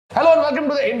Hello and welcome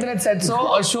to the Internet Set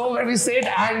So, a show where we sit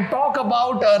and talk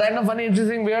about random, funny,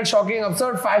 interesting, weird, shocking,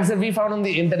 absurd facts that we found on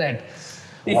the internet.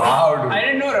 Wow, dude. I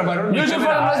didn't know about Mutual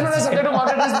fund investment is subject to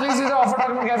market risk. Please use the offer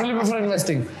document carefully before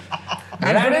investing.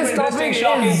 And today's topic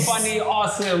shocking, is funny,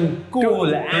 awesome, cool,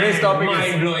 Today's topic is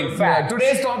mind-blowing facts.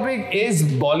 Today's topic is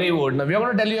Bollywood. Now we are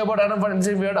going to tell you about random, funny,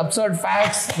 interesting, weird, absurd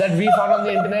facts that we found on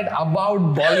the internet about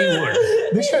Bollywood.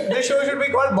 This show should be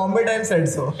called Bombay Time Said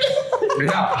So.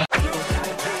 Yeah.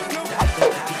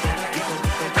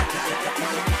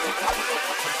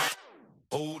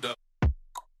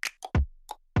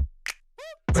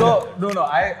 So,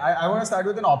 I want to start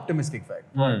with an optimistic fact.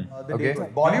 Okay.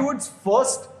 Bollywood's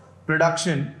first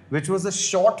production, which was a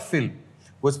short film,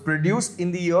 was produced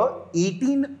in the year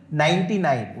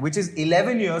 1899, which is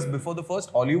 11 years before the first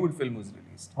Hollywood film was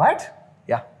released. What?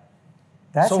 Yeah.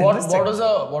 That's So what interesting.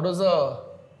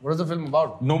 was the film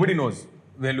about? Nobody knows.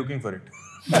 We're looking for it.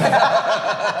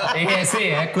 ऐसे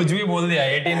है कुछ भी बोल दिया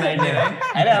 1899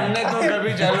 अरे हमने तो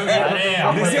कभी चालू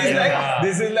किया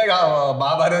this is like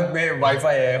महाभारत में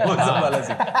वाईफाई है वो सब वाला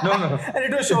सी no And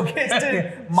it was showcased in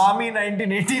Mami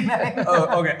 1989.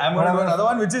 Okay, I'm going to do another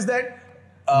one, which is that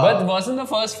but wasn't the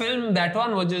first film that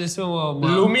one was just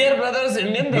Lumiere Brothers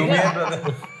Indian Lumiere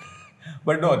brother.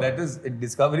 But no, that is a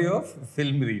discovery of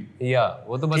film reel. yeah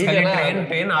वो तो बस ठीक है खाली ना?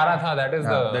 Train आ रहा था that is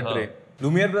The train.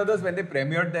 Lumiere brothers, when they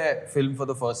premiered their film for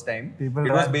the first time, it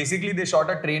was basically they shot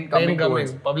a train coming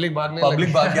towards Public भागने public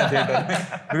लगे. Bhagya theater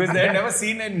because they had never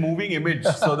seen a moving image,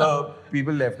 so the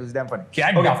people left. It was damn funny.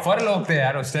 क्या duffer लोग थे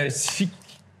यार उस time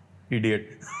Idiot.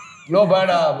 No,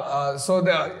 but so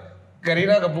the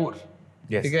Kareena Kapoor.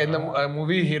 Yes. Okay, in the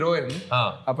movie Heroine,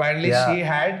 apparently Yeah. she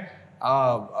had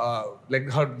like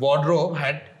her wardrobe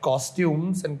had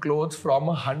costumes and clothes from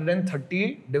 130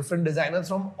 different designers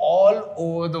from all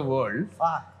over the world.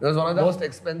 It was one of the most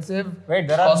expensive. Wait,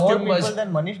 there are more costume people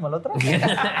than Manish Malhotra?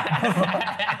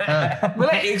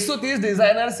 मतलब 130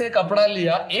 designer से कपड़ा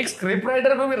लिया, एक script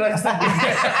writer को भी रख सकते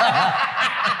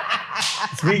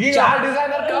Speaking चार of,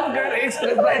 डिजाइनर कम कर एक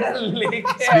स्क्रिप्ट राइटर लेके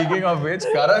speaking of which,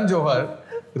 Karan Johar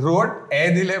wrote "Ae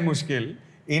Dil Hai Mushkil"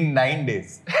 in 9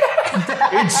 days.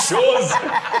 It shows.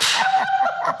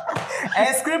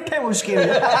 Script है मुश्किल.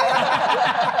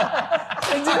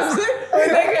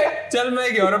 चल मैं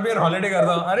एक यूरोपियन हॉलिडे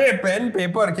करता हूँ अरे पेन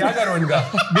पेपर क्या करूँ इनका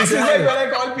This is like when I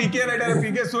call PK writer.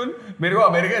 PK सुन, मेरे को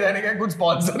अमेरिका जाने का कुछ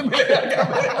स्पॉन्सर मिलेगा क्या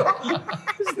मेरे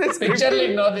को? पिक्चर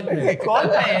लिखना होती कौन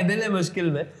था ये दिल है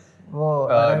मुश्किल में वो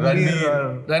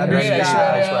रणबीर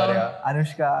ऐश्वर्या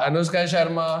अनुष्का अनुष्का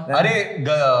शर्मा अरे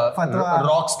फतवा.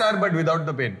 Rockstar but without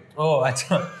the pain. oh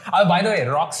अच्छा by the way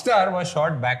Rockstar was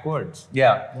shot backwards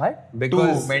Yeah. What?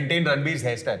 because To maintain Ranbir's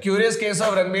hairstyle. Curious case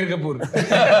of Ranbir Kapoor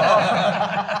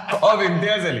Of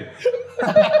Imtiaz Ali.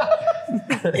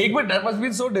 एक minute that must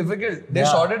be so difficult they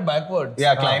shot it backwards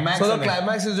Yeah, climax. so the and then-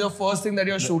 climax is your first thing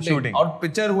that you're shooting. और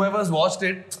picture whoever's watched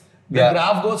it the Yeah.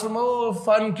 graph goes from oh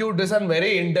fun cute this and very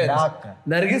intense Dark.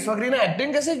 Nargis Fakhri ने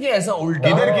acting कैसे किया ऐसा उल्टा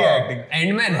किधर किया acting?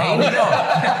 Andaman है ही नहीं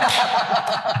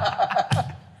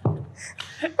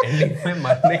एंडिंग में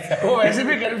मरने का वो वैसे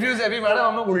भी कंफ्यूज है अभी मैडम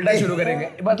हम लोग उल्टा शुरू करेंगे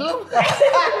मतलब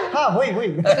हाँ वही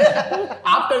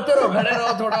आप करते रहो खड़े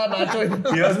रहो थोड़ा नाचो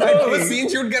Here's my वो thing. सीन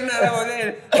शूट करना है मुझे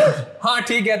हाँ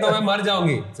ठीक है तो मैं मर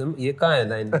जाऊंगी ये कहाँ है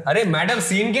लाइन अरे मैडम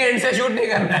सीन के एंड से शूट नहीं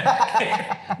करना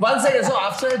है one second so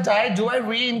after I die do I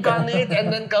reincarnate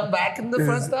and then come back in the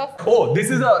first half Oh,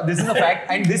 this is a fact,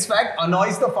 and this fact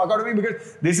annoys the fuck out of me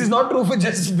because this is not true for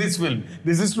just this film.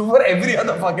 This is true for every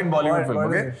other fucking Bollywood film.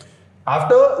 what Okay.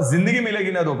 After Zindagi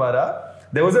Milegi Na Dobara,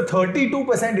 there was a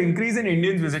 32% increase in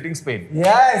Indians visiting Spain.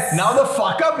 Yes. Now the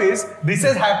fuck up is this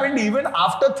has happened even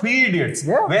after Three Idiots,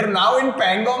 Yeah. where now in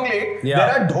Pangong Lake Yeah.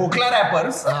 there are dhokla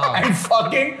rappers and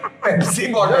fucking Pepsi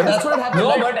bottles. that's what happened no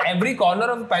right? but every corner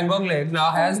of Pangong Lake now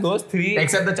has those three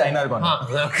Except the China corner. हाँ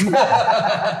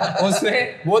उसमें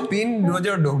वो तीन वो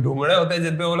जो ढूंगड़े होते हैं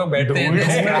जिनपे वो लोग बैठते हैं they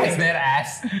scratch their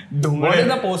ass what is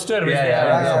the poster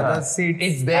Yeah. The seat.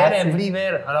 it's there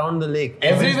everywhere around the lake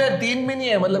everywhere तीन में नहीं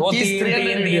है मतलब वो 30 तीन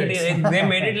 300 idiots. they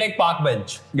made it like park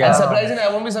bench And surprisingly, I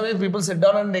won't be surprised if people sit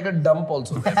down and take a dump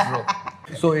also. Bro.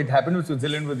 So it happened with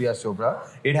Switzerland with Yash Chopra.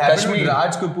 It happened Kashmir. with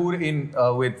Raj Kapoor in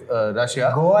with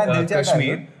Russia. Goa and Dil Chahta Hai,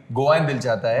 Kashmir. Goa and Dil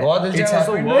Chahta Hai. Goa Dil It's Chahta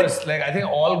also happened worse. Like I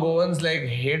think all Goans like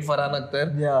hate Farhan Akhtar.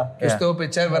 Yeah. उसने वो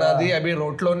picture बना दी अभी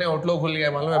रोटलो ने ओटलो खुल गया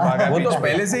मालूम है भागा वो तो बीच में।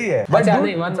 पहले से ही है. But dude,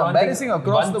 नहीं, it's embarrassing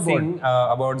across the board.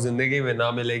 about जिंदगी में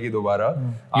ना मिलेगी दोबारा.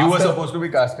 You were supposed to be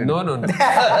casted. No.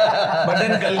 But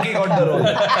then Kalki got the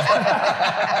role.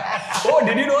 Oh,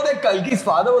 did you know that Kalki's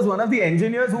father was one of the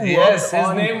engineers who Yes, worked his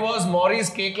on... name was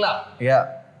Maurice Kekla.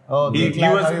 Yeah. Oh, he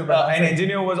Giklan, was how you pronounce an it?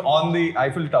 engineer who was on the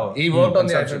Eiffel Tower. He worked on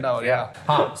the Eiffel Construction. Tower, yeah.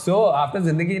 हाँ, so after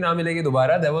जिंदगी ना मिलेगी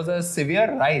दोबारा, there was a severe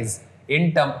rise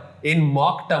in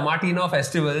mock Tomatina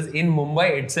festivals in Mumbai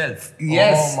itself.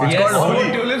 Yes, Oh my yes. God. वो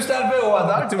tulip star पे हुआ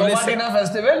था टमाटिना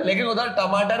festival, लेकिन उधर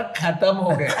टमाटर खत्म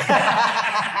हो गए.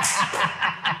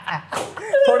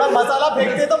 थोड़ा मसाला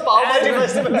फेंकते तो pav bhaji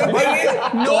festival.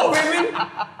 No women,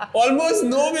 almost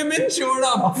no women showed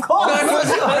up. Of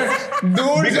course.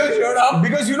 Dudes showed up.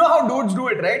 Because you know how dudes do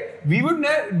it, right? We would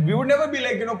never be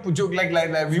like, puchuk like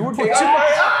that. We would take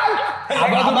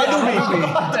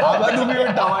Abadubi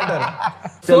with tomato.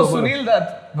 So Sunil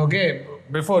Dutt, okay,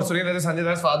 before Sunil Dutt is Sanjay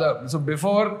Dutt's father. So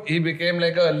before he became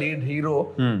like a lead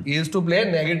hero, he used to play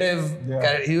negative.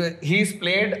 He's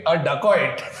played a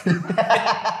dacoit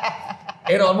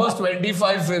in almost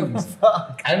 25 films.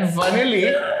 And funnily,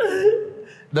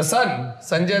 the son,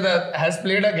 Sanjay Dutt, has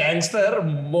played a gangster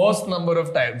most number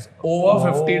of times.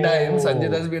 Over 50 times, Sanjay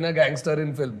Dutt has been a gangster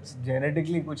in films.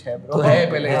 Genetically कुछ है तो bro. है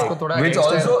पहले इसको थोड़ा Which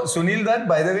gangster- also, Sunil Dutt,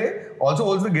 by the way, also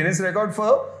holds the Guinness record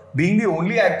for being the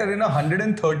only actor in a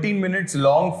 113 minutes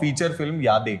long feature film,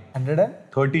 Yadein.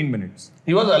 13 minutes.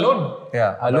 He was alone.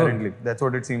 Yeah, Alone. apparently. That's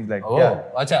what it seems like. Oh, Yeah.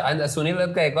 अच्छा. And Sunil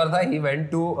Dutt का एक और था. He went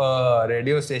to a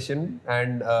radio station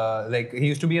and like he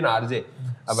used to be an RJ.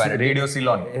 Apparently. Radio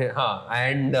Ceylon. हाँ.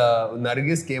 And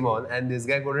Nargis came on and this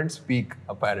guy couldn't speak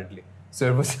apparently. So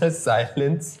it was just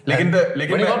silence. लेकिन But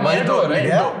he got married to her,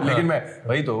 right? लेकिन मैं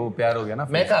वही तो प्यार हो गया ना.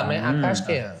 मैं आकाश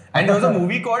के यहाँ. And there was a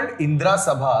movie called Indra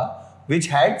Sabha which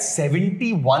had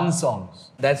 71 songs.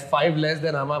 That's 5 less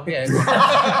than हम आपके हैं.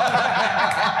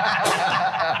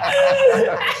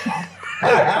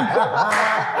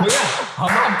 हम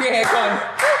आपके हैं कौन?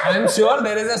 I'm sure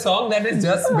there is a song that is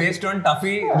just based on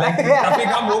Tuffy, like Tuffy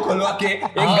का मुंह खुलवा के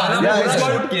एक गाना पूरा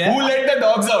shoot किया है. Who Let the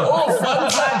Dogs Out? Oh, fun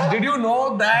fact! Did you know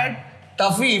that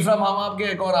Tuffy from हम आपके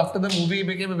एक और after the movie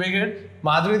became a big hit,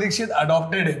 Madhuri Dixit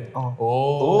adopted him.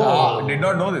 Oh, did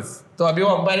not know this. तो अभी वो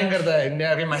umpiring करता है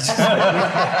India के match.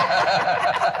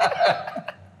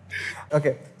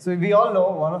 Okay, so we all know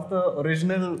one of the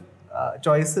original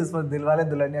choices for Dilwale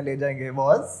Dulhania Le Jayenge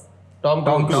was Tom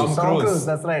Cruise. Tom Cruise.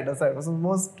 That's right. It was the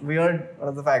most weird one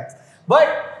of the facts. But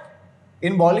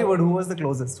in Bollywood, who was the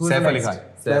closest? Who was Saif the Ali next? Khan.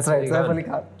 That's right, Saif Ali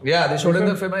Khan. Yeah, they showed in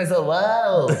the film. I said,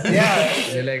 wow. Yeah.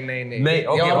 They're like, nahi. नहीं,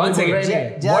 okay, Yeah, one second.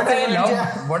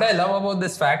 already. What I love about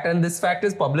this fact, and this fact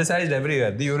is publicized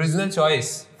everywhere. The original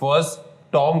choice was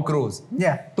Tom Cruise.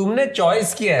 Yeah. तुमने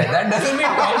choice किया है. That doesn't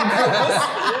mean Tom Cruise.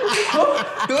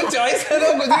 तू choice है तो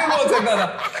कुछ भी बोल सकता था.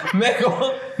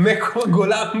 मैं को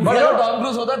गुलाम. But if Tom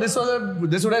Cruise होता,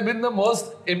 this would have been the most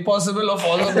impossible of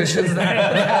all the missions that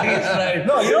he's tried.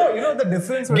 No, you know the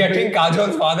difference would Getting be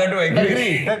Kajol's father to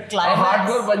agree. the A climax.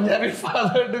 hardcore Punjabi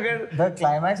father to get. The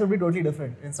climax would be totally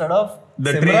different. Instead of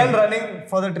The Simran train. running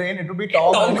for the train, it would be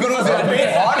Tom Cruise running.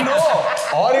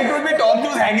 Or it would be Tom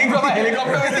Cruise hanging from a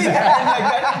helicopter with his hand like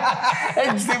that.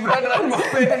 And Simran run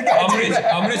and catch it.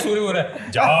 Amrish शुरू हो रहा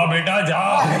है. जा बेटा जा.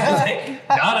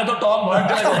 जा ना तो टॉम भाग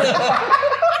जाएगा.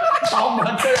 Tom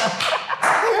भागते हैं.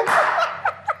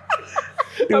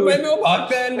 अब मैं वो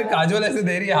भागता है. काजोल ऐसे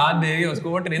दे रही है, हाथ दे रही है उसको.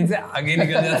 वो ट्रेन से आगे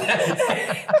निकल जाता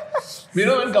है. You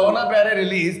know when Kauna Pyare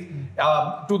released,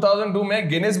 2002 में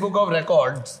Guinness Book of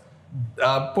Records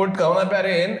put Kauna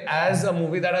Pyare in as a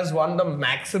movie that has won the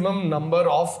maximum number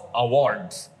of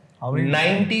awards. How many?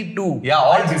 92. Yeah,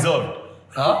 all deserved.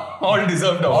 Huh? All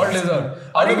deserved. All deserved.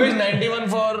 Out of which 91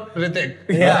 for Hrithik.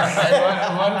 Yeah.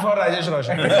 And one for Rajesh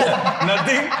Roshan.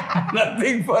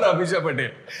 Nothing for Abhishek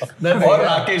Patel. Nothing, Or yeah.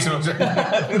 Rakesh Roshan.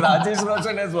 Rajesh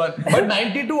Roshan has won. But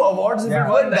 92 awards if it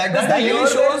won. That year really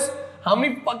shows how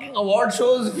many fucking award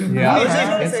shows. I was just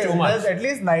gonna It's say, too much. there's at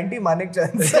least 90 Manik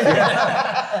Chands.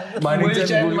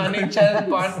 Mulchand, Manikchand,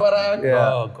 Pan Parag,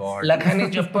 Oh God. Lakhani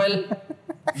Chappal.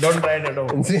 Don't try it at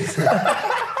home.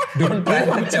 Don't try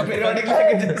to Periodically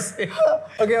I can just say.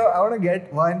 Okay, I want to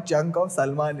get one chunk of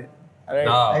Salman in. Alright,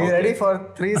 Ah, are you okay. ready for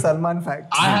 3 Salman facts?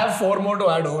 I have 4 more to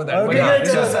add over that. Okay, but yeah, yeah,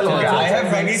 it's just chalo, Salman. chalo, I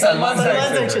have many Salman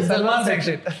section. Salman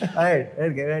section.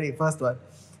 Alright, get ready. First one.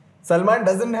 Salman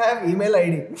doesn't have email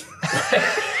ID.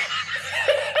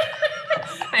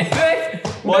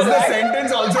 Was the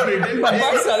sentence also written by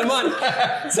But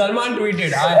Salman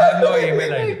tweeted, I have no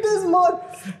email ID. It is more.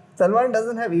 Salman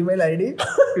doesn't have email ID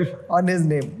on his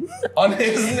name. On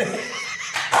his name.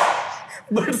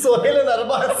 But Sohail and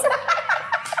Arbaz,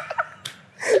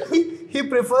 he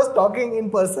prefers talking in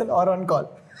person or on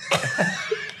call.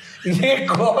 ये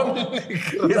कौन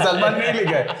ये सलमान ने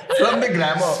लिखा है from the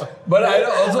grammar. But I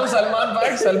know also Salman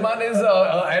fact. Salman is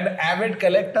an avid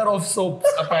collector of soaps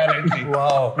apparently.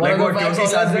 Wow. One Like of the what? facts Kyunki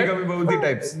also Saas Bhi said- Kabhi Bahu Thi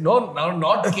types. No,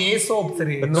 not K soap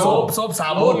three. Soap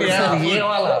sabun यार ये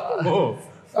वाला. Oh.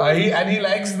 And he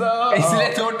likes the इसलिए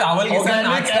तो towel के साथ organic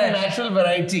नाचता and है natural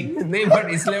variety. नहीं बट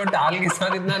इसलिए वो टावल के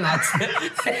साथ इतना नाचता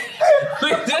है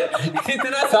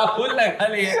इतना साबुन लगा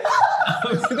लिए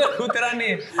अभी तो उतरा नहीं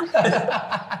है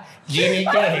ये नहीं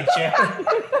क्या है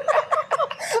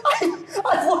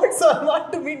I want Salman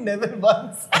to meet Neville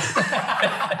once.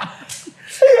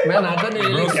 मैं नाता नहीं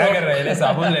ब्रो क्या कर रहे हैं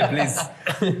साबुन ले प्लीज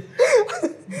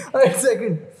Alright,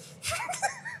 second.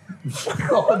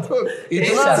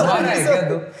 इतना सलमान है क्या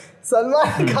तू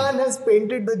Salman Khan has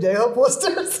painted the Jai Ho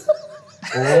posters.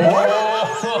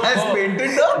 Has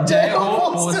painted the जय हो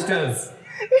posters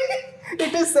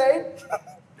It is said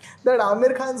that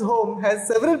Amir Khan's home has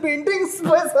several paintings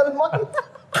by Salman.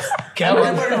 क्या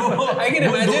but वो I can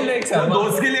imagine like Salman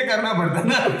दोस्त के लिए करना पड़ता है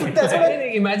ना. That's what I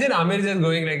imagine Aamir just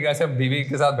going like ऐसे बीवी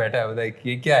के साथ बैठा है लाइक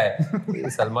ये क्या है ये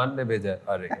सलमान ने भेजा है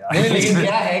अरे यार नहीं लेकिन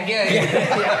क्या है क्या है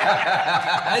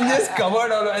and just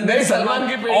covered all and नहीं सलमान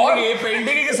की पेंटिंग ये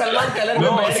पेंटिंग है कि सलमान कलर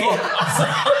में बैठ गया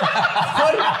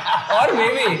और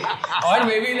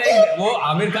मे बी लाइक वो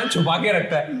आमिर खान छुपा के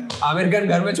रखता है आमिर खान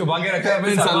घर में छुपा के रखता है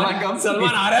फिर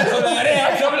सलमान आ रहा है तो अरे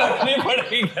यार सब लगनी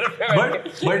पड़ेगी घर पे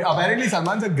But apparently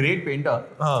Salman's a great painter.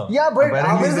 Yeah, but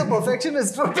Apparently Amir is the- a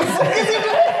perfectionist.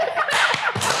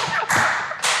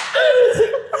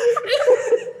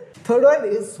 Third one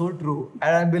is so true,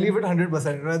 and I believe it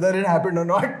 100%, whether it happened or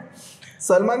not.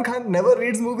 Salman Khan never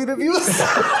reads movie reviews.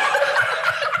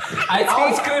 I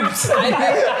think scripts. I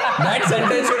think that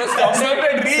sentence should have stopped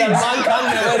at reads. Salman Khan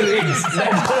never reads.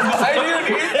 Why do you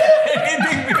need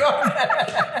anything beyond that?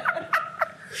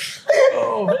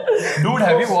 Dude,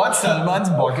 have you watched Salman's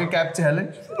bottle cap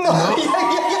challenge? Yeah.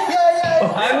 I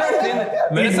have not seen it.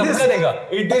 मैंने सबका देखा.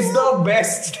 It is the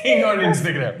best thing on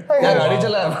Instagram. क्या गाड़ी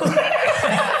चला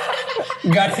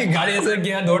गाड़ी ऐसे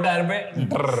किया 2 tyre पे.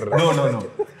 No.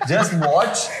 Just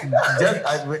watch.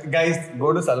 Guys, go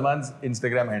to Salman's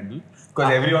Instagram handle because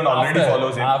everyone already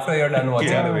follows him. After you're done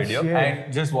watching the video. And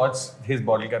just watch his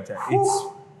bottle cap challenge. It's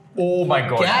oh my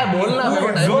god. क्या है बोलना मेरे को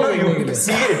No, time you can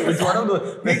see it. It's one of those.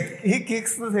 He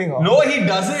kicks the thing off. No, he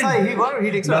doesn't. He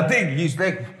takes it off. Nothing. He's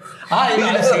like, हाँ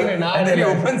I've seen it now and then he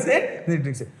opens it. And he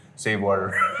drinks it. Say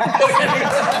word. but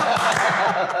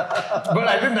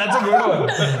I think that's a good one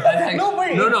No, but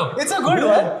No. it's a good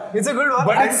one. It's a good one.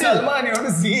 But it's Until- Salman. You have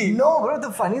to see. No, bro.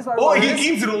 The funniest part. Oh, about he it is-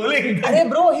 keeps rolling. Arey,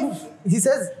 bro, he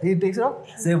says, he takes it off,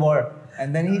 say word, and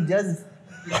then he just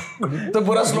तो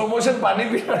पूरा slow motion पानी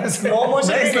P रहा है slow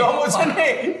motion. Like slow motion.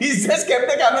 He's just kept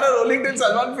the camera rolling till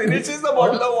Salman finishes the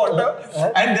bottle of water,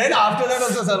 and then after that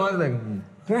also Salman is like,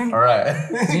 all right. And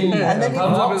then he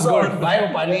thumbs up is walks good out. भाई वो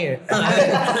पानी है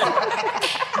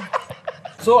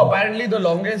So apparently the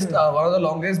longest one of the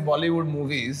longest Bollywood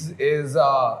movies is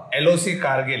LOC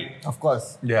Kargil Of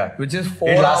course. Yeah. which is 4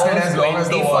 It lasted hours as long as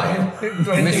the war.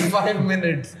 25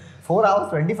 minutes 4 hours,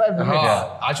 25 minutes.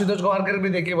 हाँ आशुतोष कुमार भी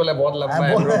देखिए बोला बहुत लंबा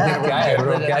है बोल bro रहा है, क्या है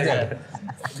bro क्या चल रहा है?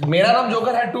 मेरा नाम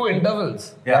जोकर है 2 intervals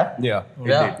Yeah.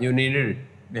 Yeah. You needed it.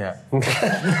 Yeah.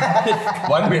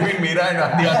 One between Meera and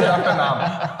the other after Naam.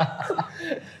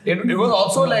 it was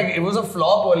also like it was a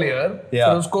flop earlier Yeah.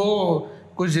 फिर उसको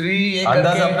कुछ ये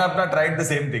अंदाज करके अपना tried the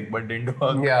same thing but didn't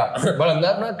work. Yeah. but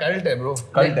अंदाज अपना cult है bro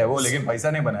कल्ट है वो लेकिन पैसा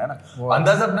नहीं बनाया ना.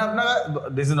 अंदाज अपना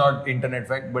this is not internet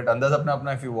fact but अंदाज अपना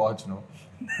if you watch no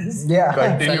Yeah.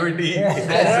 continuity.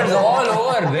 Errors all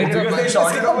over. Because they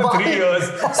shot it over 3 years.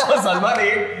 So Salman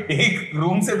एक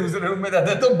रूम से दूसरे रूम में जाता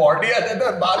है तो बॉडी आता है तो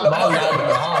बाल लंबा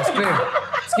हाँ straight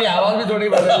इसकी आवाज भी थोड़ी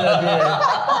बदल जाती है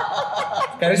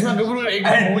करिश्मा कपूर एक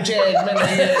में मूंछ है एक में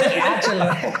नहीं है क्या चल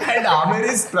रहा है and Amir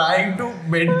is trying to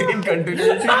maintain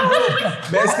continuity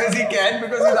best as he can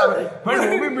because he's Amir. But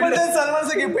वो भी But then Salman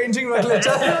से कि painting रख ले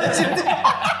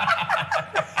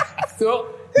So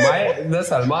the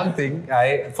Salman thing,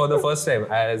 for the first time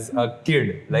as a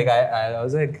kid, like I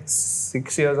was like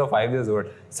 6 years or 5 years old.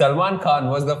 Salman Khan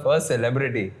was the first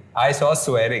celebrity I saw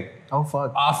swearing. Oh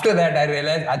fuck. After that, I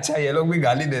realized, अच्छा ये लोग भी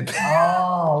गाली देते हैं.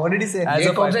 Oh, what did he say? As ये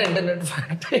a कौन सा fan. इंटरनेट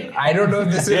फैक्ट है I don't know if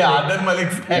this is. ये आदर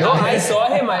Malik No, I saw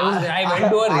him. I went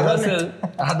to a rehearsal.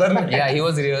 Yeah, he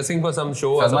was rehearsing for some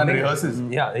show or Salman something. rehearses.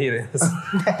 Yeah, he rehearsed.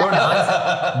 तो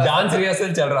dance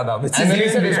rehearsal चल रहा था. Which and is then he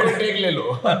said इसको take ले लो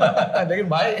लेकिन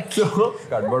भाई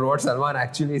But what Salman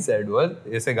actually said was,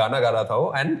 ऐसे गाना गा रहा था वो,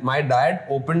 and my dad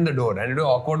opened the door, and it was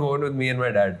awkward moment with me and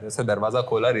my dad. ऐसे दरवाजा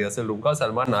खोला rehearsal room का,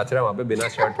 सलमान नाच रहा है वहाँ पे बिना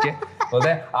शर्ट के. बोलते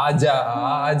हैं आजा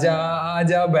आजा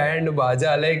आजा बैंड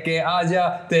बाजा लेके आजा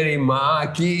तेरी माँ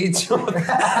की चोट.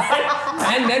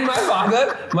 And then my father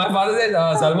says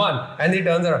Salman, and he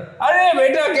turns around. अरे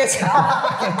बेटा कैसे?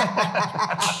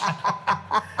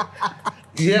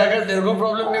 ये अगर तेरे को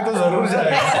प्रॉब्लम नहीं तो जरूर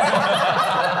जाएगा.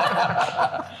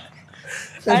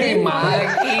 तेरी माँ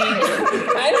की.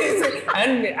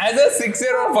 And as a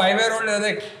 6-year-old, 5-year-old, they're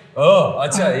like, oh,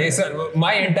 अच्छा ये sir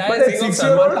my entire But at thing of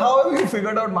 6-year-old, Salman. how have you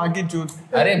figured out माँ की चूत?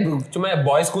 अरे तो मैं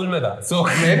बॉय स्कूल में था. So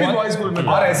मैं भी बॉय स्कूल में था.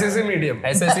 और SSC मीडियम.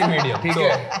 SSC medium. ठीक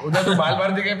है. उधर तो बाल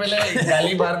भारती के पहले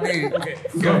गाली Bharti.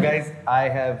 So guys, I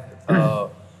have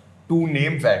 2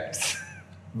 name facts.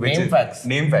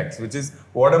 Name facts, which is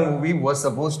what a movie was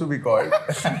supposed to be called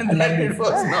and then it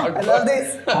was not. I love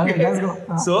this. Okay, let's go.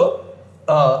 So,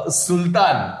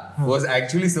 Sultan was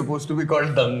actually supposed to be called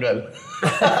Dangal.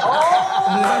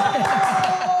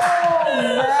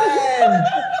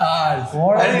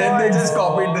 And then they just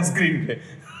copied the screenplay.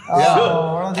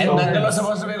 And Dangal was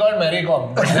supposed to be called Mary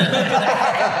Kom.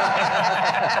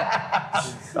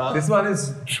 This one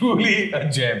is truly a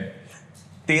gem.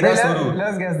 Tera Surur.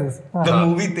 Let's guess this. The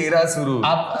movie Tera Surur.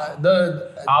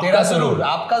 तेरा सुरूर.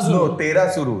 आपका No, सुरूर. Tera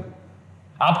Surur.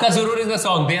 आपका सुरूर is the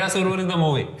song. तेरा सुरूर is the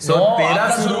movie. So Tera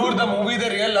आपका Surur. Suroor the movie, the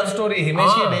real love story.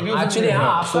 Himesh की debut film. Actually,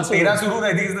 हाँ, So आपका Tera Surur,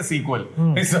 I think, is the sequel.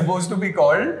 It's supposed to be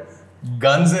called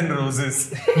Guns N' Roses.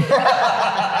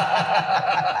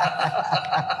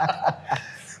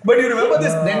 But you remember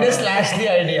this? Then they slashed the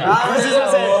idea. I was just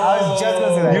gonna say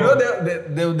that. You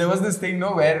know, there was this thing,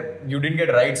 no, where you didn't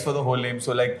get rights for the whole name.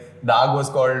 So like, Dag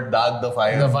was called Dag the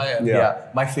Fire. The Fire. Yeah.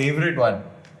 My favorite one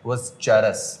was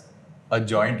Charas, a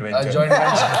joint venture. A joint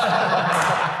venture.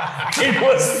 It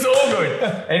was so good.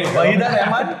 Anyway,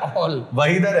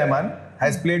 Wahida Rahman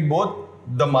has played both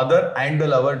the mother and the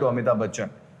lover to Amitabh Bachchan.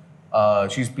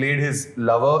 She's played his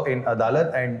lover in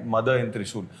Adalat and mother in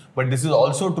Trishul. But this is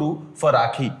also true for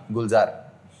Rakhi Gulzar.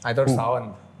 I thought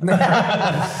Sawan. No,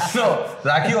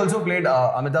 Rakhi also played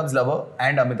Amitabh's lover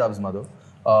and Amitabh's mother.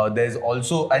 There's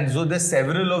also, and so there's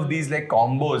several of these like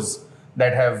combos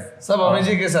that have. सब अमित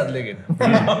जी के साथ लेकिन.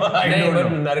 I don't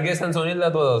but know. Narges and Sonil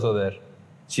Dutt was also there.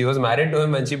 She was married to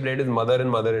him when she played his mother in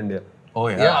Mother India. Oh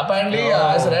yeah. Yeah, apparently,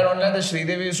 I read online that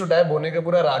Sridevi used to die Bone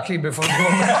Kapura Rakhi before they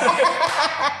were married.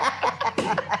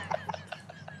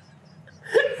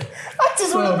 I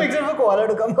just want a picture for Koala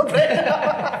to come up.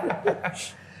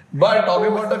 But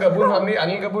talking about the Kapoor family,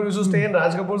 Anil Kapoor used to stay in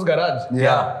Raj Kapoor's garage.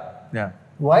 Yeah.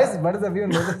 Why does everyone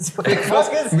know this?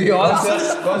 We all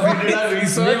Because we did our we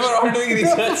research were all doing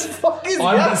research. Fuck is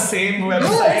on that? the same No,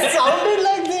 website. it sounded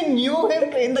like they knew him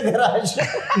in the garage.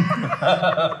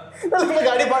 मैं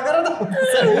गाड़ी park कर रहा था.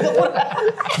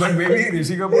 But maybe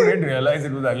Rishi Kapoor didn't realize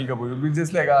it was Anil Kapoor. It was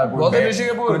just like बहुत है ऋषि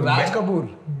कपूर, राज कपूर.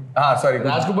 हाँ, sorry.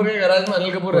 Raj Kapoor के garage में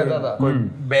अनिल कपूर रहता था. कोई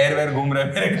बेर वेर घूम रहा है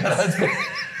मेरे गैराज में.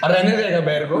 और रहने देगा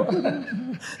बैर को.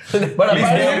 But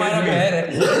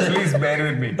Please bear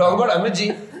with me. talk about Amit Ji.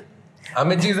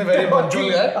 Amit Ji is a very punctual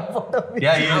guy.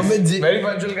 Yeah, he is. Amit Ji. Very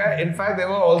punctual guy. In fact, there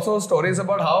were also stories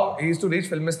about how he used to reach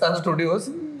Filmistan Studios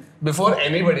before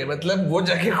anybody. मतलब वो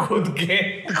जाके खुद के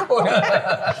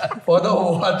for the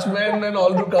watchmen and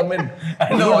all to come in.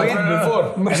 And the watchmen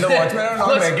are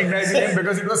not recognizing him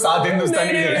because it was South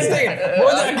Hindustani days.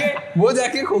 वो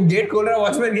जाके gate खोल रहा है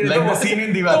वॉचमैन के लिए. Like the scene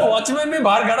in Diwar. तो वॉचमैन भी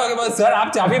बाहर खड़ा होके बस सर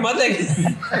आप चाबी मत लेके.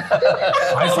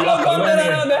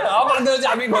 आप आते हो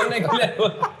चाबी खोलने के लिए.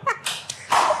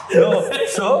 No,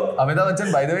 so Amitabh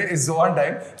Bachchan, by the way, is so on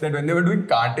time that when they were doing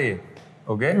Kaante,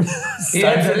 okay, He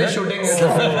had finished shooting his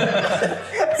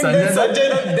Sanjay Sanjay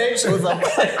Dutt then shows up.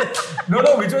 No,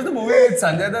 which was the movie with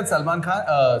Sanjay Dutt, Salman Khan,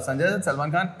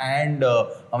 and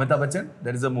Amitabh Bachchan?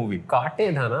 That is a movie.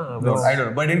 काटे था ना. No, I don't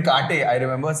know. But in Kaate, I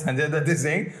remember Sanjay Dutt is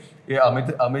saying, ये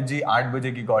अमित जी 8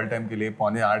 बजे की call time के लिए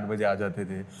 7:45 बजे आ जाते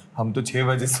थे. हम तो 6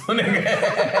 बजे सोने गए.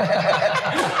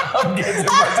 हम कैसे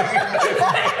बचेंगे?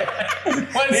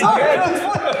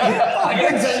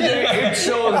 Again, Sanjay, it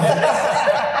shows.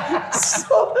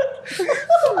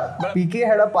 PK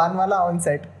had a pan wala on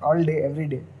set all day, every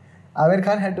day. Amir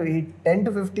Khan had to eat 10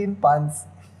 to 15 pans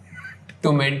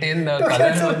to maintain the to color.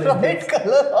 get the right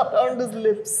color around his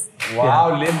lips. Wow,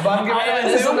 lip balm के I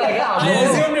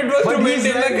assumed it was to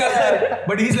maintain the color.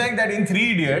 But he's like that in 3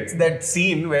 Idiots, that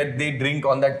scene where they drink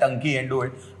on that tanki and do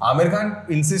it. Amir Khan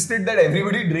insisted that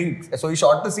everybody drinks, so he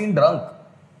shot the scene drunk.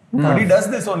 But he does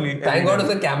this only. Thank God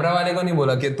उसने camera वाले को नहीं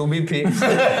बोला कि तू भी P.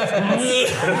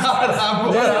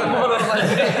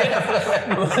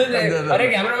 अरे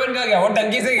cameraman कहाँ गया? वो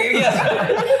टंकी से गिर गया.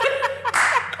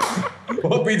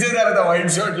 वो पीछे जा रहा था व्हाइट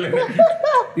शर्ट लेने.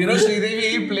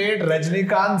 Sridevi played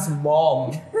Rajnikant's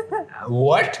mom.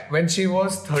 What? When she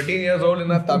was 13 years old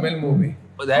in a Tamil movie.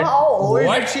 That, How old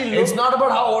what? did she look? It's not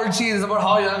about how old she is, it's about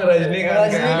how young Rajnikant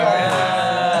is.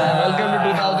 Welcome to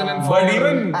 2004. But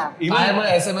even I am a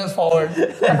SMS forward.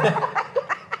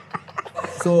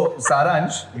 so,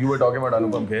 Saransh, you were talking about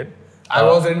Anupam Kher. I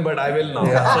wasn't, but I will now.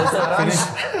 So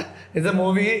Saransh is a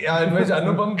movie in which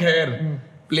Anupam Kher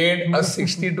played a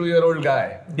 62-year-old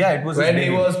guy. Yeah, it was when his he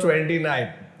debut. was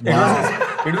 29.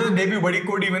 It was a debut, but he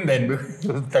could even then.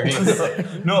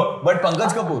 No, but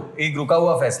Pankaj Kapoor, एक रुका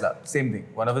हुआ फैसला, same thing.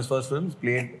 One of his first films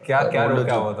played. क्या older रुका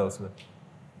Joe. हुआ था उसमें?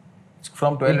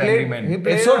 From 12 Angry Men.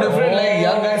 It's so different, like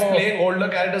young guys playing older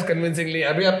characters convincingly.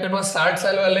 अभी अपने पास 60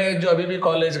 साल वाले हैं जो अभी भी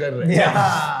college कर रहे हैं.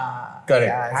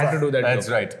 Correct. Yeah, I had to do that. That's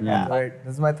joke. right. Yeah. Right.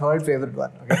 This is my third favorite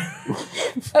one. Okay.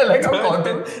 I like how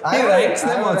content. He ranks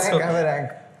them also. I have a rank.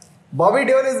 Bobby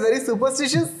Deol is very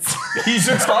superstitious. He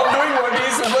should stop doing what he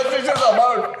is superstitious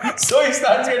about. So he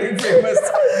starts getting famous.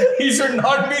 He should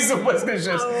not be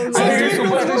superstitious. So his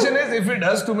superstition is if he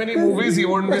does too many movies, he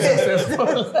won't be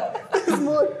successful.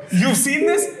 You've seen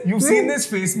this? You've seen this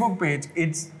Facebook page.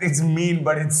 It's mean,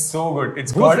 but it's so good.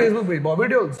 It's Whose called Facebook page? Bobby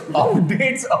Deol's.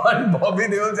 Updates on Bobby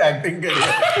Deol's acting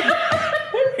career.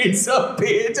 It's a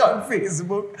page on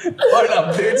Facebook called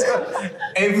Updates on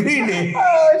every day.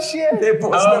 Oh shit. They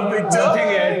post a picture. Nothing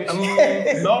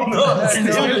yet. No,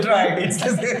 still trying. It's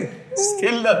just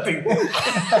still nothing.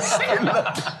 Still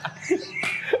nothing.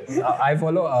 I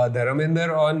follow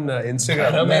Dharmender on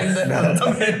Instagram.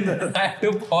 I had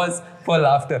to pause for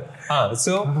laughter.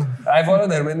 So I follow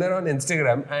Dharmender on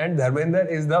Instagram, and Dharmender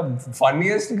is the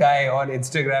funniest guy on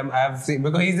Instagram I have seen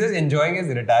because he's just enjoying his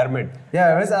retirement.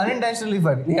 Yeah, it was unintentionally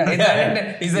funny.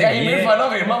 Yeah, he's like, He made fun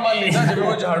of Hema Malini ना जब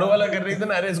वो झाड़ू वाला कर रही थी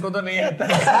ना अरे इसको तो नहीं आता.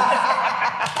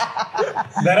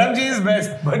 Dharamji is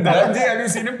best. But Dharamji, have you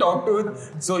seen him talk to?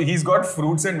 So he's got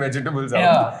fruits and vegetables out.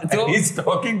 Yeah, so- and he's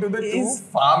talking to the two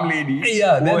farm ladies.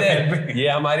 Yeah, who are they helping. ये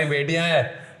हमारी बेटियां हैं,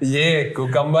 ये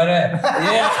cucumber है,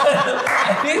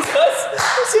 ये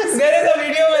there is a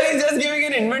video where he's just giving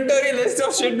an inventory list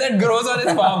of shit that grows on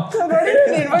his farm. Not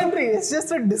even inventory. It's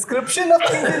just a description of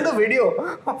things in the video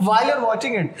while you're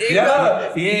watching it. ये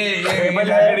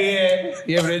लकड़ी है,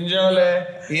 ये brinjal है,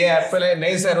 ये Apple है,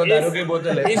 नहीं sir वो दारू की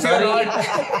बोतल है.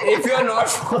 If you're not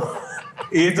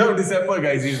 8th of December,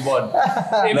 guys, he's born.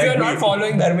 if Like you're me. not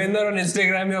following Dharmender on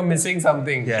Instagram, you're missing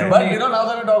something. Yeah. But you know, now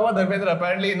that we talk about Dharmendra,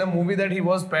 apparently in a movie that he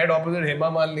was paired opposite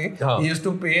Hema Malini, he used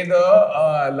to pay the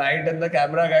light and the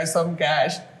camera guys some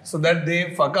cash so that they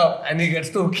fuck up and he gets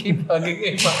to keep hugging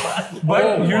Hema Malini. But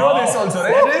you know this also,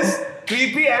 right? That is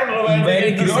creepy and romantic.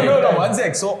 Very at the creepy. same No, time. one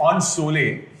sec. So on Sholay,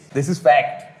 this is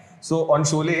fact. So on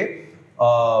Sholay,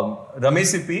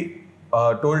 Ramesh Sippy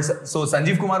told, so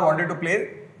Sanjeev Kumar wanted to play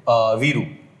Veeru.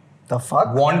 The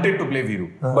fuck? Wanted to play Veeru.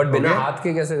 But बिना हाथ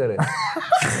के कैसे करे?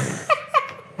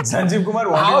 Sanjeev Kumar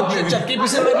wanted How to play Veeru. चक्की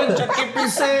पीसे मतलब चक्की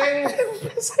पीसे.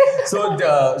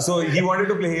 So he wanted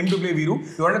to play him to play Veeru.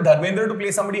 He wanted Dharmendra to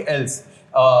play somebody else.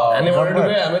 And he wanted to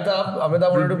play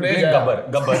Amitabh wanted to play Gabbar.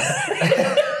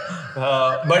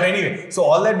 But anyway, so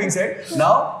all that being said,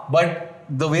 now, but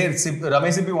the way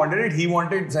Ramesh Sippy wanted it, he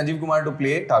wanted Sanjeev Kumar to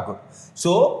play Thakur.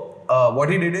 So what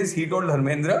he did is he told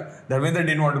Dharmendra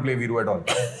didn't want to play Veeru at all.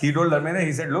 He told Dharmendra,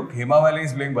 he said, look, Hema Malini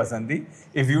is playing Basanti.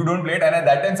 If you don't play it, and at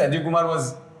that time Sanjeev Kumar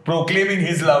was proclaiming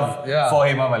his love for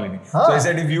Hema Malini. So he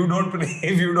said, if you don't play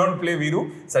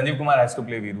Veeru, Sanjeev Kumar has to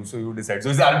play Veeru. So you decide. So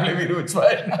he said, I'll play Veeru, it's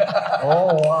fine.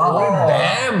 Oh wow.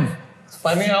 Damn.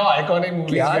 Funny how iconic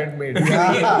movies get made.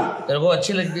 तेरे को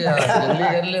अच्छी लगती है जल्दी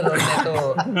कर ले तो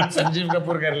संजीव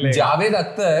कपूर कर ले. जावेद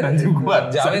अख्तर.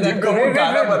 Sanjeev Kumar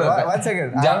काला बना था. 1 second.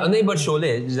 नहीं, but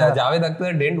Sholay, Javed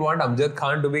Akhtar didn't want Amjad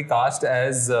Khan to be cast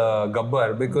as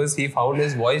Gabbar because he found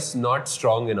his voice not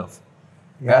strong enough.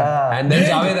 Yeah. And then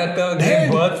Javed Akhtar gave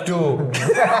birth to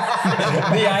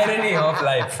the irony of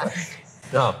life.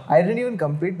 No. I didn't even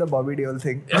complete the Bobby Deol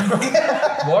thing.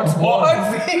 What's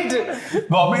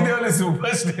Bobby Deol is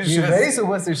superstitious. He's very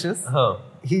superstitious. Huh.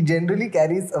 He generally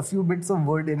carries a few bits of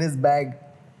wood in his bag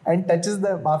and touches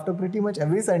them after pretty much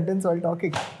every sentence while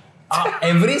talking.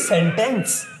 Every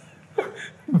sentence.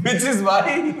 Which is why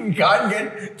he can't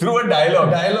get through a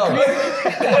dialogue.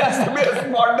 There has to be a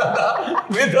spot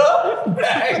with a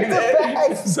bag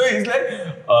there. So he's like,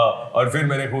 और फिर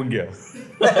मैंने खून किया.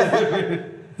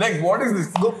 Like, what is this?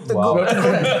 Wow.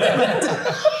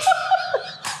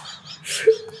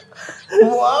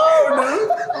 Wow,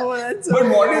 dude. But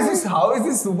what is this? How is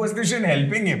this superstition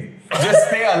helping him? Just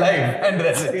stay alive and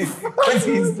rest. Because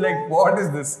he's like, what is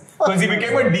this? Because he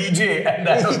became a DJ and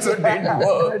that also didn't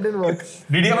work. That didn't work.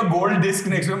 Did he have a gold disc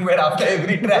next to him where after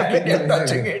every track he kept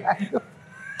touching it?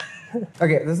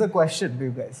 Okay, this is a question to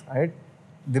you guys, right?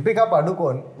 Deepika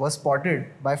Padukone was spotted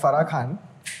by Farah Khan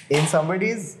in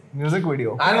somebody's music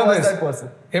video. I know Who was this. that person?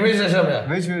 Himesh Reshammiya.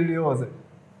 Which video was it?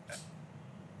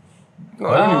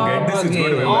 How do you get this? It's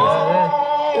going to be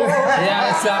Yeah,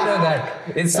 it started with that.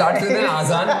 It starts with an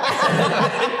azan.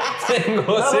 Then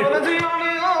goes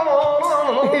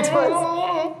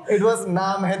It was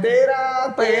Naam Hai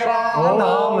Tera,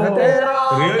 Naam Hai Tera.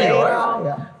 Really?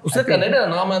 Yeah. उससे connect है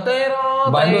नाम है तेरा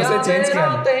बाद में उसे change किया।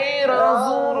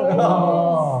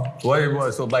 What it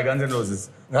was? So by Guns N' Roses.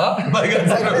 हाँ? By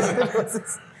Guns N'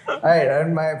 Roses. Alright,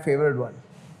 and my favorite one.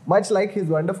 Much like his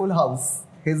wonderful house,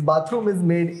 his bathroom is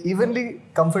made evenly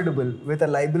comfortable with a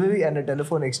library and a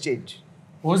telephone exchange.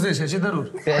 Who's this? Shashi Tharoor?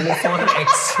 telephone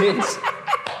exchange.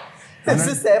 This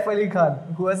is Saif Ali Khan,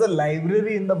 who has a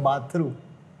library in the bathroom.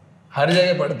 हर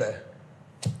जगह पढ़ता है.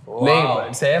 नहीं,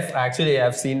 but Saif, actually,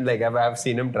 I've seen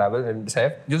him travel, and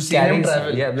Saif. You've seen him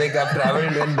travel? Yeah, like I've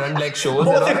traveled and done like shows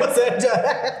and all.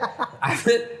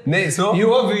 No, so You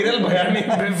were Viral Bhayani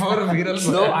before Viral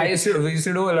So Bhayani. we used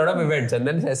to do a lot of events, and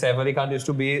then Saif Ali Khan used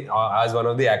to be as one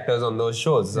of the actors on those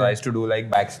shows. So I used to do like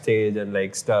backstage and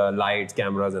like lights,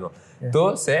 cameras, and all.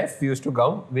 So Saif used to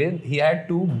come he had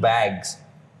 2 bags,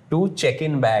 2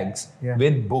 check-in bags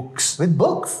with books. With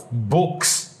books?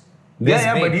 Books.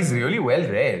 Yeah, but he's really well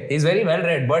read. He's very well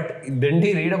read, but didn't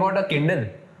he read about a Kindle?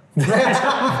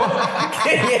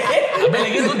 अबे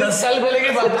लेकिन तू 10 साल पहले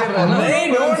की बात कर रहा है ना? नहीं,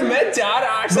 dude, मैं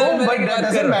 4-8 साल No, पहले but की that बात कर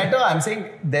doesn't रहा हूँ. matter. I'm saying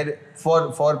that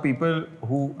for people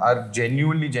who are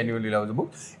genuinely love the book,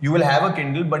 you will have a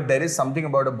Kindle, but there is something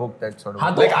about a book that sort of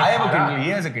हाँ, like तो I have a Kindle, he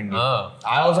has a Kindle. हाँ.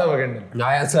 I also have a Kindle.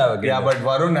 I also have a Kindle. Yeah, but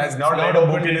Varun has not read a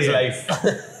book in his life.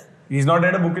 He's not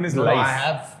read a book in his life. I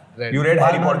have read. You read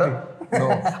Harry Potter? No.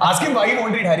 Ask him why he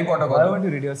won't read Harry Potter. Why won't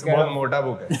you read your बहुत मोटा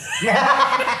book है.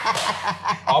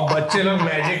 अब बच्चे लोग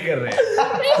magic कर रहे हैं.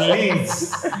 Please.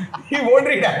 He won't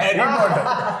read Harry Potter.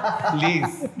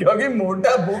 Please. क्योंकि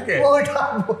मोटा बुक है.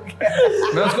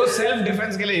 मैं उसको सेल्फ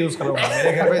डिफेंस के लिए यूज करूंगा.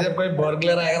 मेरे घर पे जब कोई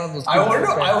बर्गलर आएगा ना तो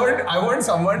I want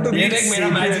someone to read देख मेरा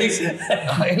Sapiens.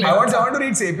 magic. I want someone to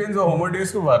read Sapiens or Homo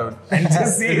Deus to Varun and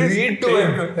just see his Read to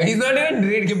him. He's not even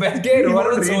read के बैठ के won't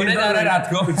वरुण read सोने it, जा रहा है रात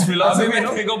को. It's philosophy, अभी मैं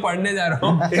no? तेरे को पढ़ने जा रहा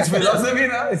हूँ. It's philosophy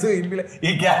ना. So he'll be like,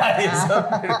 ये क्या है ये सब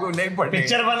मेरे को नहीं पढ़ने.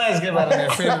 पिक्चर बना इसके बारे में.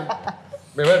 फिर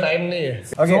मेरे पास टाइम नहीं है.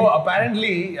 So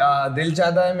apparently दिल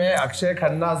चाहता है मैं Akshay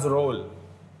खन्ना's role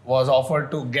was offered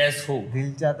to guess who?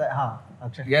 दिल चाहता है, हाँ,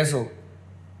 Akshay. Guess who?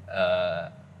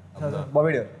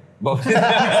 Bobby Deol.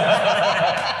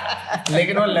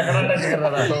 लेकिन वो लकड़ा टच कर रहा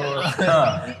था तो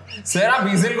सर आप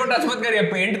ईजल को टच मत करिए,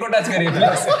 पेंट को टच करिए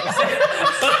प्लीज.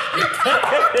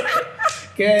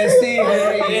 कैसी है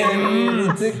ये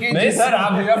नहीं सर,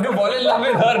 आप you have to fall in love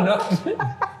with her, no?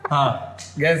 हाँ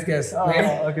guess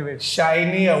Okay, wait.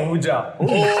 Shiny Ahuja.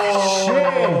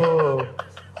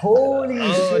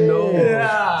 Holy shit.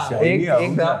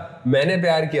 एक था, मैंने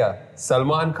प्यार किया,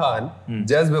 Salman Khan.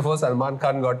 Just before Salman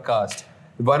Khan got cast,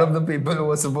 one of the people who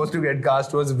was supposed to get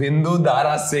cast was Bindu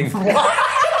Dara Singh. What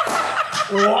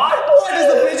is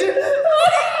the pigeon?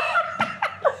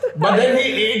 But then he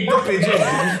ate the pigeon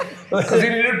because he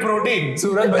needed protein.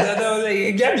 सूरज बजाता है,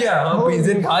 ये क्या किया? हाँ,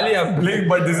 pigeon खा लिया. Blink,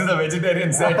 but this is a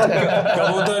vegetarian set.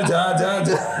 कबूतर जा.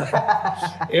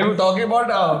 If we're talking about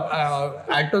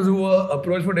actors who were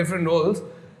approached for different roles,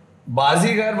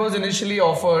 Bazigar was initially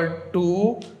offered to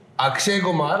Akshay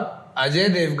Kumar, Ajay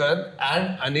Devgan and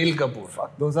Anil Kapoor.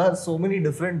 Fuck, those are so many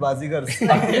different Bazigars.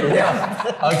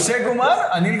 Akshay Kumar,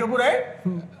 Anil Kapoor, right?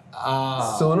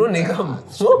 Sonu Nigam.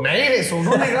 नहीं रे,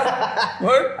 Sonu Nigam.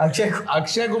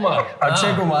 Akshay Kumar,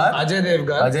 Ajay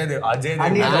Devgan,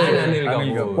 Anil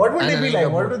Kapoor. What would they Anil be like?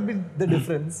 Kapoor. What would be the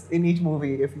difference in each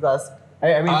movie if you ask? I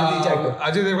mean, with each actor.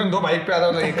 Ajay Devgan दो bike पे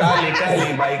आता था. ये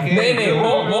काली bike नहीं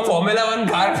वो formula 1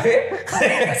 car पे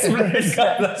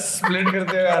split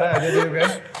करते हुए आ रहा है Ajay Devgan.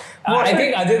 I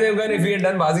think Ajay Devgan, if he had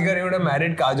done Bazigar, he would have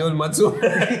married Kajol Matsu.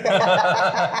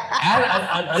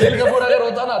 Anil Kapoor अगर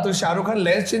होता ना तो शाहरुख खान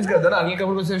लेंस चेंज करता ना. अनिल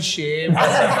कपूर को सिर्फ shape.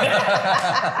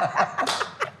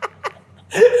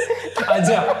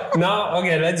 Acha, now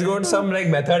okay, let's go to some like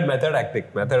method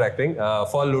acting.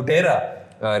 For Lutera,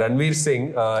 Ranveer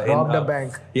Singh Robbed a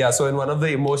bank. Yeah, so in one of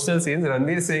the emotional scenes,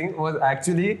 Ranveer Singh was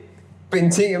actually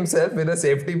pinching himself with a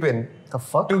safety pin. The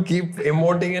fuck? To keep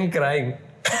emoting and crying.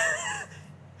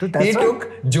 Dude, that's He not- took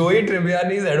Joey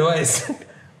Tribbiani's advice.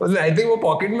 I think वो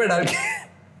pocket में डाल के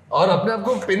और अपने आप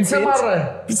को pin से मार रहा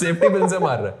है. सेफ्टी पिन से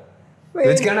मार रहा है.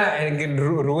 Which kind of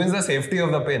ruins the safety of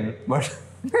the pin, but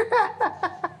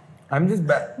I'm just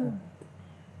back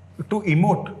to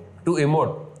emote. to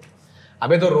emote.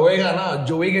 अबे तो रोएगा ना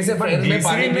जोई कैसे फ्रेंड्स में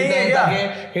पानी glycerin पीता है नहीं है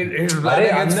ताकि his bladder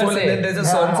gets अंदर full से। and then there's a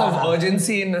sense of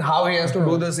urgency in how he has to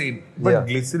do the scene. But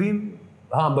glycerin.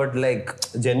 हाँ but like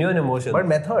genuine emotion. But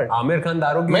method. Aamir Khan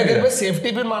दारू क्यों मैं पी तेरे रहा पे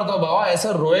सेफ्टी पिन मारता हूँ बाबा ऐसा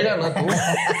रोएगा ना तू.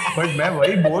 But मैं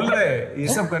वही बोल रहे हैं ये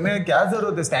सब करने की क्या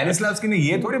जरूरत है स्टैनिस्लाव्स्की ने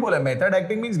ये थोड़ी बोला method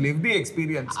acting means live the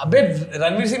experience. अबे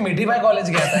रणवीर सिंह मिठी भाई कॉलेज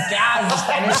गया था क्या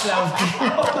स्टैनिस्लाव्स्की.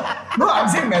 No I am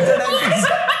saying method acting.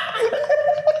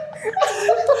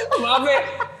 वहाँ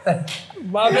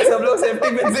पे सब लोग सेफ्टी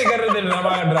पिन से कर रहे थे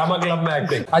ड्रामा क्लब में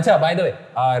एक्टिंग. अच्छा by the way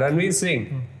Ranveer Singh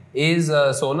is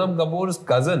Sonam Kapoor's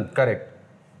cousin. Correct.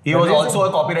 He was also a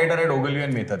copywriter at Ogilvy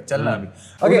and Mather. चल ना अभी.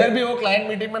 उधर भी वो क्लाइंट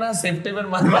मीटिंग में ना सेफ्टी पिन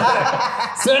मार रहा है.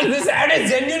 Sir, this ad is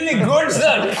genuinely good,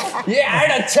 sir. ये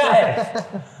ad अच्छा है.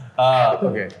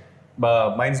 Okay.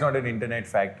 Mine's not an internet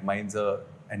fact. Mine's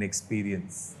an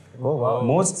experience. Oh wow.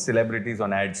 Most celebrities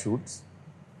on ad shoots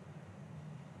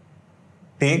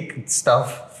take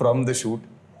stuff from the shoot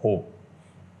home.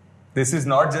 This is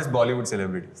not just Bollywood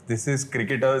celebrities. This is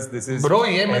cricketers. This is bro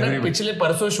ये मैंने everybody. पिछले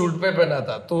परसों shoot पे पहना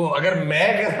था तो अगर मैं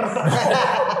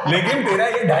लेकिन तेरा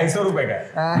ये 250 रुपए का है.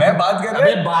 मैं बात कर रहा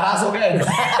अबे हूँ 1200 का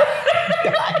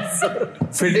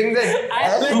फिटिंग दे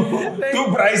तू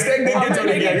प्राइस टैग देख के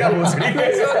चले गया क्या भोसड़ी.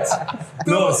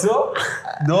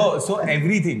 So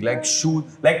everything like shoot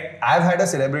like I've had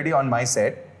a celebrity on my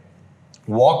set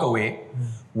walk away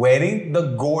wearing the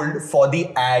gold for the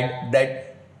ad that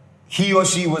he or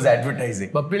she was advertising.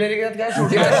 पप्पी लेने के बाद क्या शूट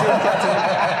किया.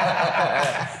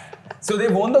 So they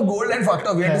won the gold and fucked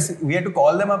up. We had to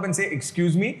call them up and say,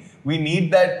 excuse me, we need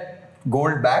that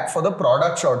gold back for the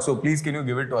product shot. So please can you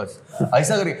give it to us?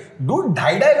 ऐसा करिए. Dude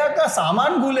 2.5 lakh का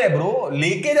सामान गुल है bro.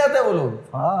 लेके जाते हैं वो लोग.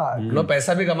 हाँ. लो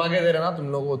पैसा भी कमा के दे रहे ना तुम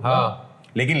लोगों को. हाँ.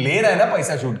 लेकिन ले रहा है ना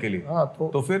पैसा शूट के लिए. हाँ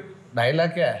तो फिर 2.5 लाख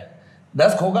क्या है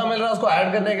 10 खोखा मिल रहा है उसको ऐड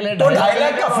करने के लिए. तो 2.5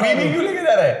 लाख का फ्री भी क्यों लेके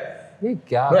जा रहा है? ये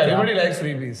क्या? Everybody likes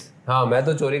freebies. हाँ मैं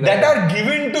तो चोरी That कर. are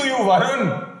given to you, Varun.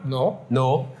 No. No.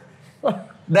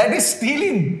 That is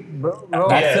stealing. Bro,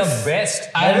 That's Yes. the best.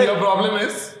 And your problem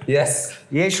is Yes.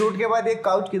 ये शूट के बाद एक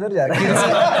काउच किधर जा रहा है?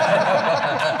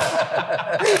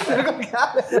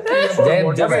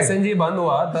 जब SNG बंद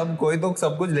हुआ तब कोई तो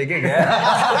सब कुछ लेके गया.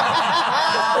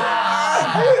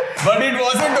 But it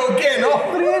wasn't okay, no?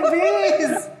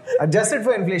 Freebies! Adjusted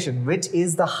for inflation, which is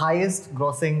the highest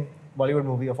grossing Bollywood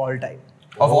movie of all time?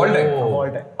 Of all time. Of all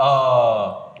time.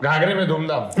 घाघरे में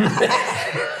धूमधाम.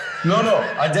 No.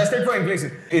 Adjusted for inflation.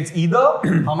 It's either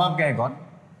हम आपके हैं कौन?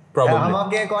 Probably. Hum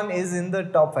Aapke Hain Kaun is in the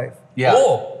top 5. Yeah.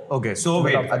 Oh. Okay. So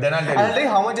wait. Then I'll I'll tell tell you. you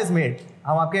how much is made.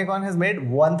 Hum Aapke Hain Kaun has made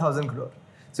 1,000 crore.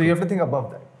 So you have to think above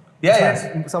that. Yeah.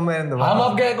 It's somewhere in the हम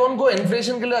आपके account को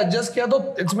inflation के लिए adjust किया तो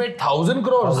it's made 1000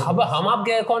 crores. अब हम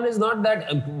आपके account is not that.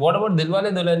 What about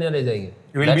Dilwale Dulhania Le Jayenge?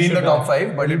 It will be in the top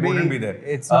 5, but it It'll wouldn't be there.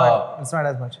 It's not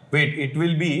as much. Wait. It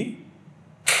will be.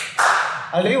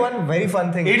 I'll tell you one very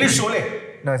fun thing. It is Sholay.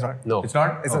 No, it's not. No. It's not.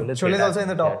 It's let's Sholay is get also in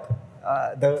the top.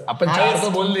 The अपन चार तो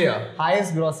बोल दिया.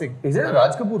 highest grossing. Is it a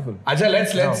Raj Kapoor film? अच्छा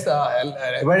let's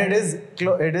But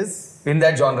it is In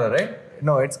that genre, right?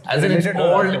 no, it's as in it's related to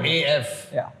old Raj Kapoor. AF.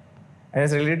 Yeah, and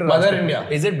it's related to Mother Raj Kapoor. India.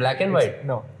 Is it black and white?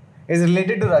 No, it's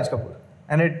related to Raj Kapoor,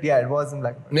 and it was in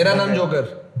black. and white. मेरा नाम joker.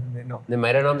 No, नहीं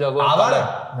मेरा नाम जागो. Awara.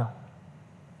 no.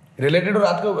 Related to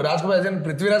Raj Kapoor as in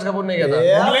Prithviraj Kapoor ने किया था.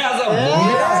 Yeah. Mughal e Azam.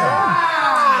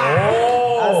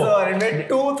 So it made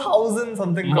 2,000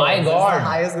 something. My crores. It's God. the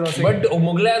highest grossing. But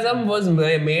Mughal Azam was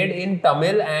made in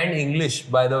Tamil and English,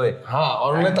 by the way. हाँ और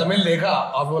उन्होंने तमिल देखा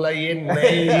और बोला ये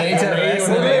नहीं चल रहा है.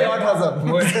 Mughal not Hazam.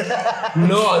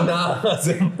 No, no.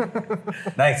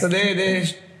 Nice. So they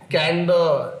scanned the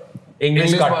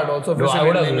English cut. part also. No, I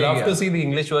would have officially loved to see the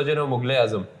English version of Mughal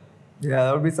Azam. Yeah,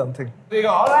 that would be something. There you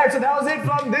go. All right, so that was it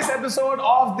from this episode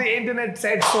of the Internet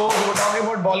Set Show. We were talking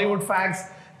about Bollywood facts.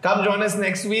 Come join us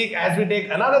next week as we take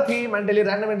another theme and tell you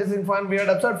random, interesting, fun, weird,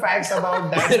 absurd facts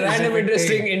about that. Random,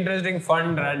 specific thing. interesting,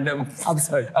 fun, random.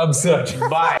 Absurd. Absurd.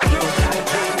 Bye.